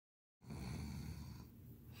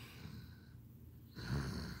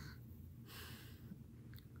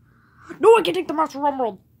No, I can take the Master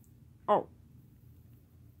Emerald. Oh.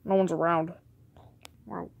 No one's around.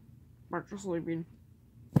 Wow. We're just leaving.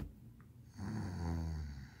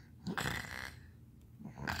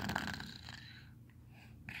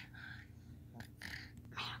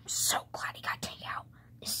 I'm so glad he got taken out.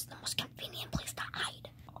 This is the most convenient place to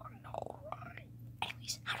hide. Oh no, right.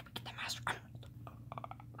 Anyways, how do we get the Master Emerald?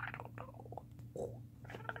 I don't know. Oh,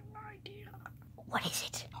 I have an idea. What is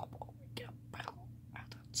it? How about we get a bell and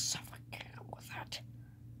then suffocate him with it?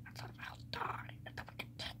 And then he'll die, and then we can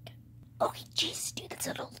take it. Okay, Jesus, dude, that's a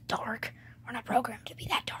little dark. We're not programmed to be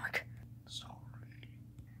that dark. Sorry.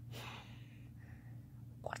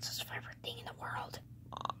 What's his favorite thing in the world?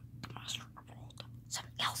 The Master Emerald.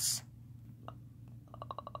 Something else.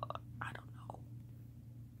 I don't know.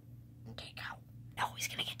 Take out. No, he's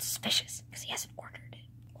gonna get suspicious because he hasn't ordered it.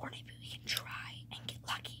 Or maybe we can try and get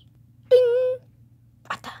lucky. Ding!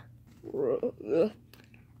 What the?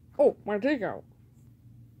 Oh, my takeout.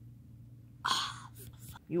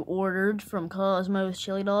 You ordered from Cosmo's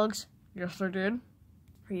Chili Dogs? Yes, I did.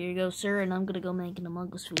 Here you go, sir, and I'm gonna go make an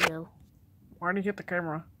Among Us video. Why did he hit the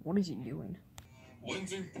camera? What is he doing?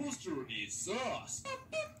 What's imposter is us.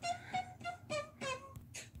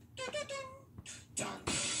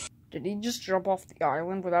 Did he just jump off the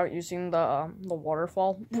island without using the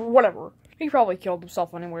waterfall? Whatever. He probably killed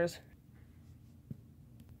himself anyways.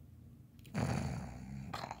 Dang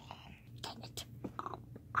it.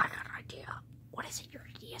 I got an idea. What is it? Your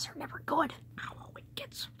ideas are never good. How about we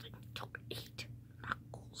get something to eat?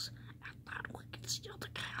 Knuckles. And then we can steal the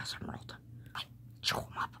Chaos Emerald. Like, chew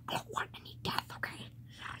him up. I don't want any death, okay?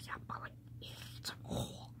 Yeah, but like, it's a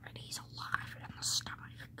hole. And he's alive in the stomach.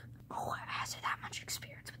 Oh, has it that much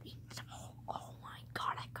experience with eating some hole? Oh my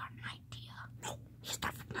god, I got an idea. No, he's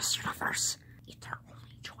not from this universe. It's our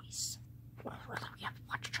only choice. Well, really, we have a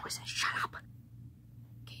bunch of choices. Shut up.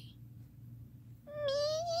 Okay.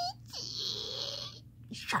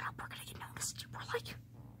 Shut up, we're gonna get noticed. We're like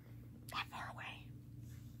that far away.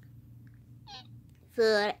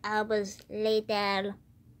 4 hours later.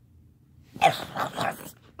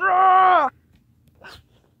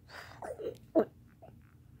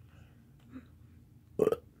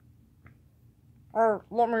 Oh,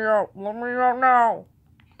 let me out. Let me out now.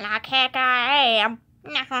 Like heck I am.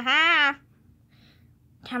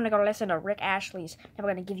 Time to go listen to Rick Ashley's. Then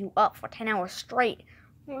we're gonna give you up for 10 hours straight.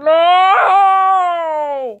 No!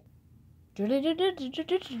 Using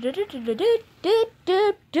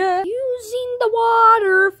the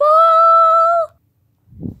waterfall.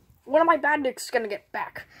 When am I bandits gonna get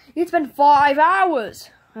back? It's been 5 hours.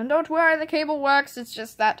 And don't worry, the cable works. It's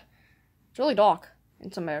just that it's really dark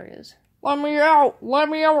in some areas. Let me out! Let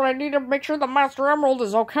me out! I need to make sure the Master Emerald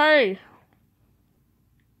is okay.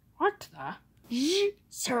 What the?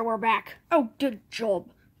 Sir, we're back. Oh, good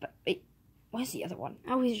job. But wait, where's the other one?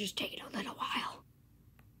 Oh, he's just taking a little while.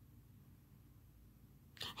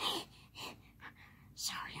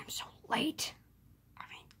 Sorry, I'm so late.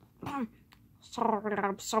 Sorry,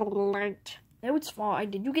 I'm so late. No, it's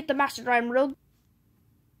fine. Did you get the Master Emerald?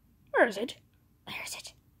 Where is it? There's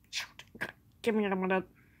it. Shoot. Give me a minute.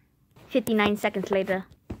 59 seconds later.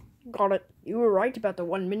 Got it. You were right about the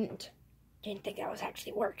 1 minute. Didn't think that was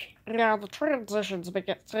actually working. Yeah, the transitions make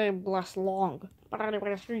it seem less long. But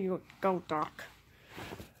anyway, here you go, Doc.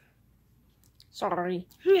 Sorry.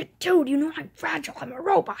 Dude, you know I'm fragile. I'm a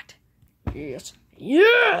robot. Yes.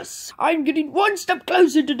 Yes! I'm getting one step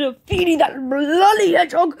closer to defeating that bloody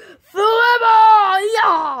hedgehog forever!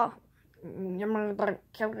 Yeah! You mind like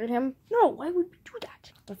killing him? No, why would we do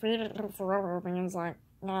that? Defeating him forever means like,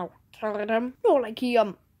 no, killing him. No, like he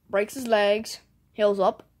breaks his legs, heals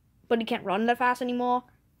up, but he can't run that fast anymore.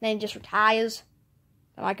 Then he just retires.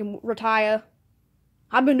 And I can retire.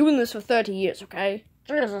 I've been doing this for 30 years, okay?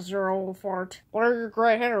 Jesus, you're old fart. What are your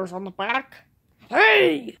gray hairs on the back?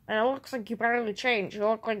 Hey! And it looks like you barely changed. You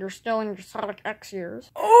look like you're still in your Sonic X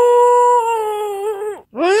years. Oh!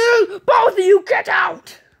 Both of you, get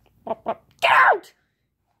out! Get out!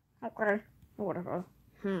 Okay, whatever.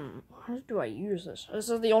 How do I use this? This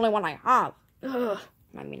is the only one I have. Ugh.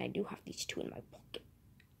 I mean, I do have these two in my pocket.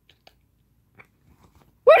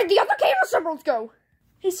 Where did the other Chaos Emeralds go?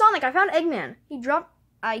 Hey, Sonic, I found Eggman. He dropped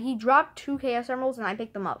 2 Chaos Emeralds and I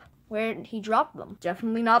picked them up. Where did he drop them?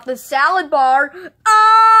 Definitely not the salad bar.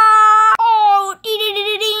 Ah! Oh!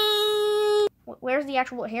 Where's the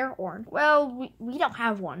actual hair horn? Well, we don't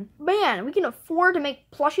have one. Man, we can afford to make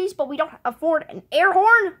plushies, but we don't afford an air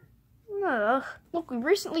horn? Ugh. Look, we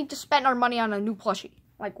recently just spent our money on a new plushie.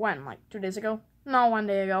 Like when? Like 2 days ago? No, 1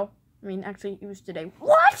 day ago. I mean, actually, it was today.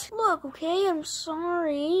 What? Look, okay, I'm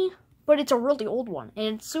sorry. But it's a really old one,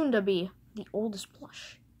 and it's soon to be the oldest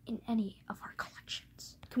plush in any of our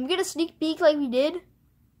collections. Can we get a sneak peek like we did?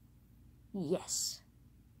 Yes.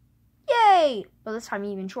 Yay! But this time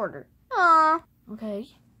even shorter. Aww. Okay.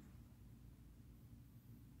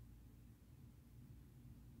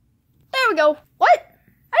 There we go. What?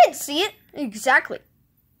 I didn't see it. Exactly.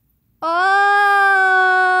 Hey,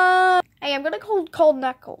 I'm gonna call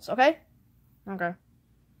Knuckles, okay? Okay.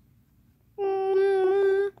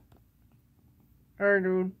 Hey,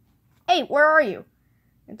 dude. Hey, where are you?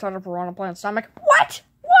 Inside a piranha plant stomach. What?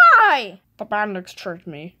 Why? The bandits tricked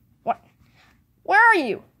me. What? Where are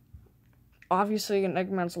you? Obviously in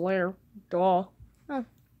Eggman's lair. Duh. Oh.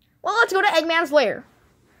 Well, let's go to Eggman's lair.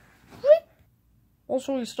 What?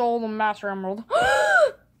 Also, we stole the Master Emerald.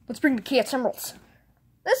 Let's bring the Chaos Emeralds.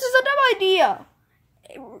 This is a dumb idea.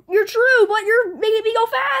 You're true, but you're making me go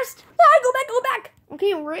fast. Ah, go back.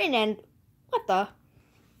 Okay, we're in and... What the...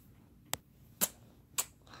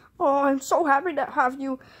 Oh, I'm so happy to have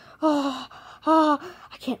you. I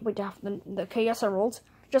can't wait to have the Chaos Emeralds.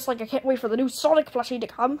 Just like I can't wait for the new Sonic plushie to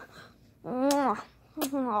come.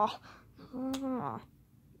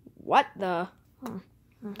 What the?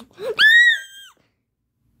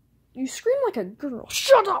 You scream like a girl.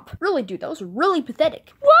 Shut up! Really, dude, that was really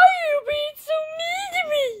pathetic. Why are you being so mean to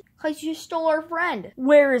me? Because you stole our friend.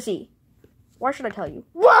 Where is he? Why should I tell you?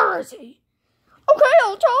 Where is he? Okay,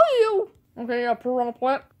 I'll tell you. Okay, piranha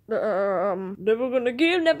plant. Never gonna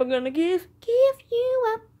give you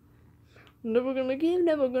up. Never gonna give you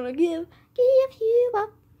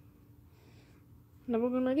up. Never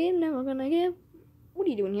gonna give. What are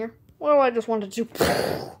you doing here? Well, I just wanted to...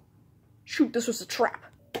 Shoot, this was a trap.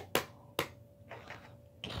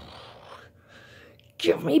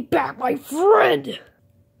 Give me back my friend!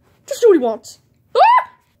 Just do what he wants.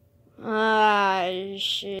 Ah,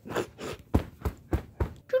 shit.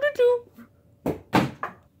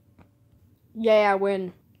 Yeah, I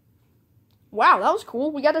win. Wow, that was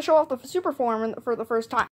cool. We got to show off the super form for the first time.